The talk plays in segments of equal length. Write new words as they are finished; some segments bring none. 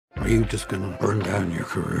you just gonna burn down your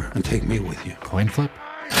career and take me with you? Coin flip?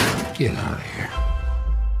 Get out of here.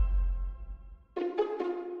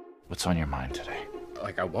 What's on your mind today?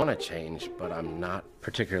 Like, I want to change, but I'm not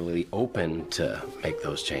particularly open to make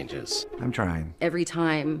those changes. I'm trying. Every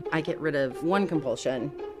time I get rid of one compulsion,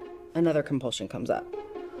 another compulsion comes up.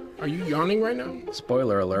 Are you yawning right now?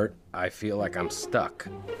 Spoiler alert, I feel like I'm stuck.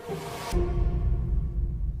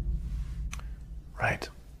 Right.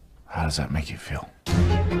 How does that make you feel?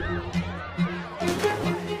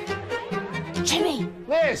 Jimmy!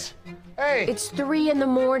 Liz! Hey! It's 3 in the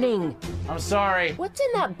morning. I'm sorry. What's in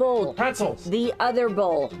that bowl? Pretzels. The other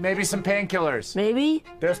bowl. Maybe some painkillers. Maybe?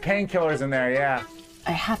 There's painkillers in there, yeah.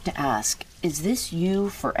 I have to ask, is this you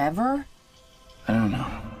forever? I don't know.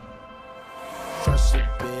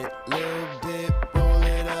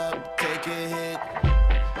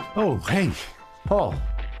 Oh, hey, Paul.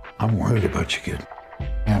 I'm worried about you, kid.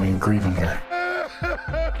 Yeah, I mean, grieving here.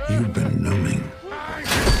 You've been numbing.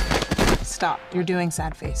 Stop. You're doing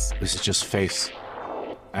sad face. This is just face.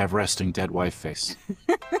 I have resting dead wife face.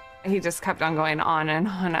 He just kept on going on and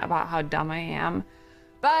on about how dumb I am.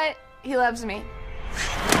 But he loves me.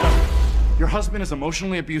 Your husband is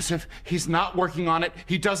emotionally abusive. He's not working on it.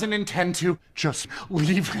 He doesn't intend to. Just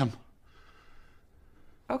leave him.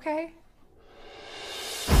 Okay.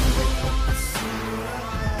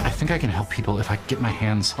 I think I can help people if I get my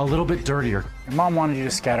hands a little bit dirtier. Your mom wanted you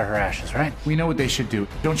to scatter her ashes, right? We know what they should do.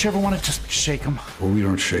 Don't you ever want to just shake them? Well, we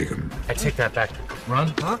don't shake them. I take that back.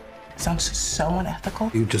 Run? Huh? Sounds so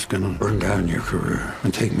unethical. You just gonna burn down your career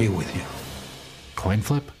and take me with you? Coin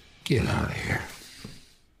flip? Get out of here.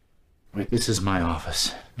 Wait, this is my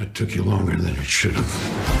office. It took you longer than it should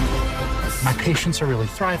have. My patients are really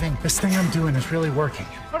thriving. This thing I'm doing is really working.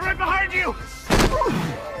 I'm right behind you!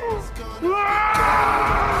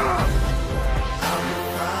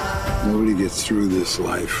 Nobody gets through this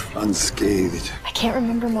life unscathed. I can't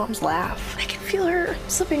remember Mom's laugh. I can feel her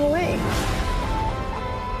slipping away.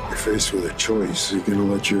 You're faced with a choice. Are you gonna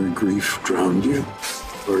let your grief drown you?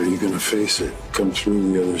 Or are you gonna face it, come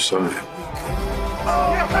through the other side?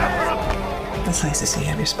 It's nice to see you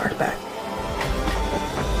have your spark back.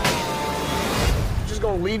 Just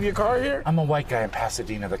gonna leave your car here? I'm a white guy in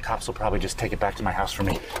Pasadena. The cops will probably just take it back to my house for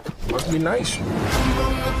me. Must be nice.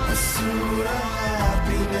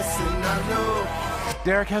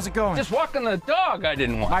 Derek, how's it going? Just walking the dog I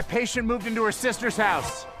didn't want. My patient moved into her sister's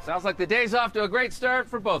house. Sounds like the day's off to a great start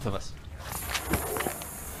for both of us.